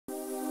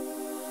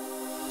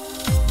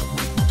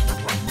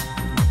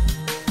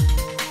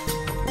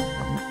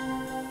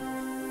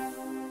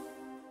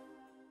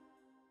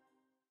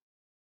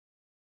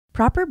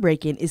Proper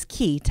break-in is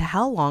key to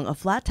how long a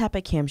flat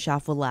tappet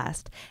camshaft will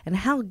last and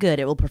how good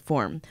it will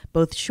perform,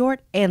 both short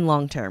and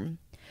long term.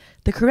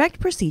 The correct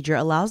procedure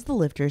allows the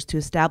lifters to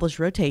establish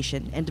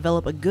rotation and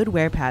develop a good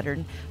wear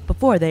pattern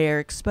before they are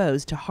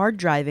exposed to hard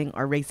driving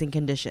or racing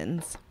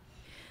conditions.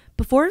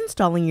 Before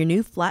installing your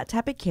new flat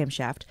tappet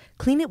camshaft,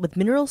 clean it with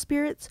mineral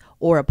spirits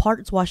or a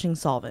parts washing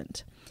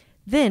solvent.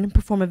 Then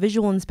perform a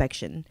visual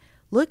inspection.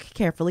 Look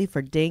carefully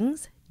for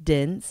dings,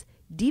 dents,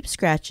 deep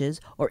scratches,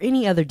 or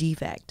any other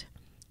defect.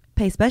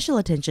 Pay special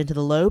attention to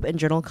the lobe and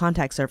journal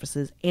contact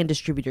surfaces and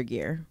distributor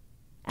gear.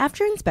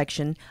 After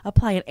inspection,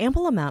 apply an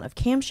ample amount of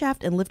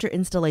camshaft and lifter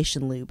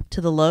installation lube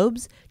to the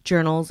lobes,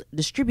 journals,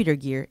 distributor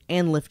gear,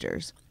 and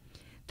lifters.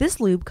 This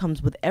lube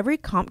comes with every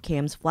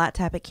CompCam's flat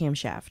tappet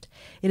camshaft.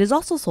 It is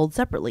also sold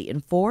separately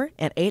in 4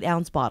 and 8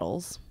 ounce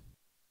bottles.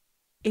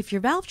 If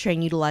your valve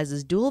train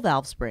utilizes dual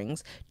valve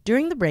springs,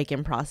 during the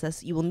break-in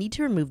process you will need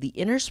to remove the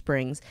inner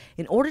springs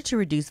in order to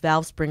reduce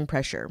valve spring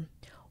pressure.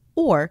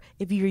 Or,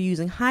 if you are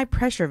using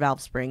high-pressure valve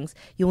springs,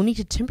 you will need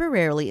to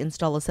temporarily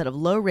install a set of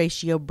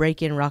low-ratio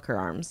break-in rocker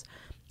arms.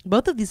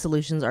 Both of these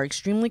solutions are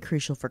extremely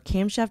crucial for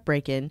camshaft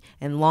break-in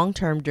and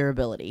long-term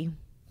durability.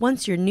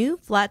 Once your new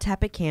flat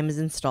tappet cam is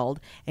installed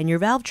and your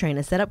valve train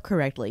is set up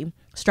correctly,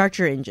 start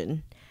your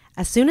engine.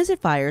 As soon as it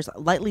fires,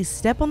 lightly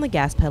step on the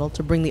gas pedal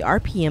to bring the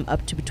RPM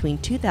up to between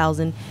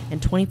 2,000 and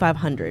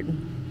 2,500.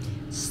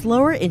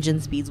 Slower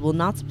engine speeds will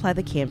not supply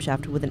the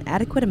camshaft with an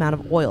adequate amount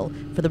of oil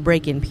for the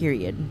break-in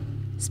period.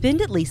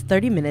 Spend at least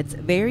 30 minutes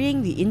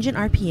varying the engine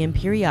RPM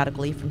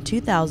periodically from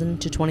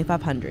 2,000 to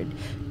 2,500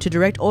 to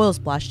direct oil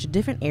splash to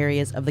different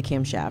areas of the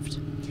camshaft.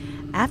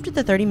 After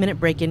the 30-minute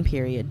break-in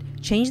period,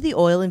 change the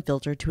oil and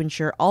filter to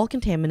ensure all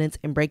contaminants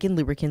and break-in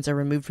lubricants are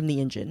removed from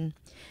the engine.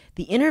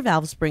 The inner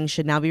valve springs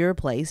should now be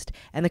replaced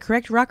and the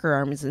correct rocker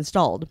arm is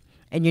installed,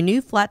 and your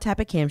new flat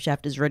tappet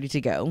camshaft is ready to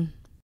go.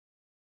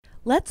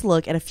 Let's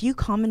look at a few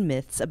common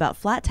myths about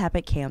flat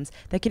tappet cams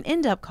that can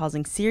end up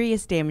causing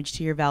serious damage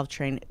to your valve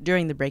train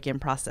during the break-in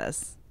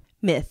process.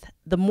 Myth: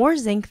 the more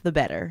zinc the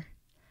better.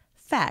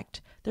 Fact: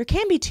 there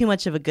can be too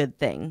much of a good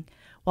thing.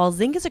 While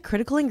zinc is a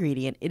critical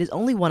ingredient, it is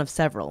only one of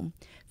several.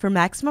 For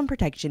maximum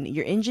protection,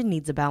 your engine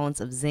needs a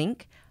balance of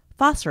zinc,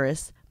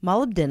 phosphorus,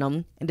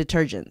 molybdenum, and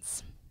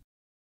detergents.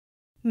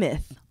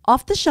 Myth: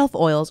 off-the-shelf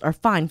oils are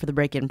fine for the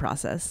break-in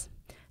process.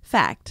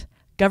 Fact: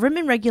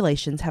 government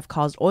regulations have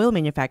caused oil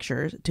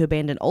manufacturers to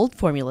abandon old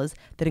formulas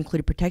that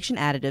include protection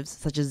additives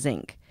such as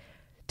zinc.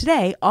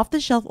 Today,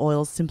 off-the-shelf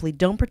oils simply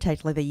don't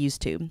protect like they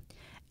used to.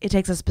 It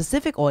takes a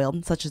specific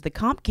oil, such as the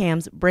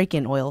CompCam's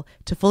break-in oil,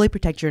 to fully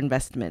protect your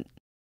investment.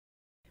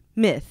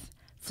 Myth: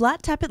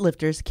 flat tappet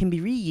lifters can be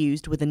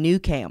reused with a new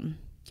cam.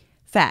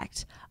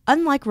 Fact: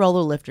 unlike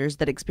roller lifters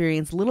that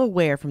experience little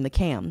wear from the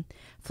cam,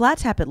 flat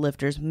tappet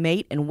lifters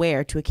mate and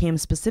wear to a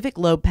cam's specific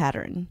lobe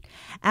pattern.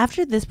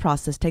 After this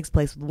process takes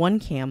place with one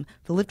cam,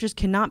 the lifters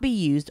cannot be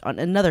used on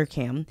another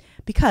cam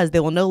because they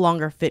will no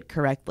longer fit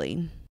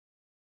correctly.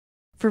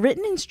 For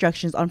written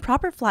instructions on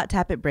proper flat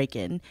tappet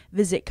break-in,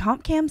 visit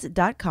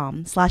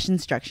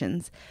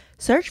compcams.com/instructions.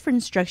 Search for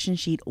instruction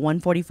sheet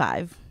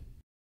 145.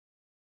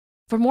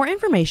 For more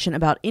information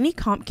about any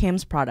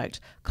CompCam's product,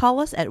 call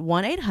us at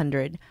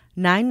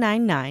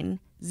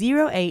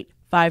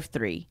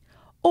 1-800-999-0853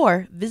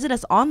 or visit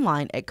us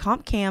online at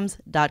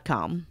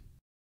compcams.com.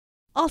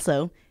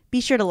 Also,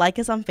 be sure to like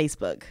us on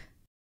Facebook.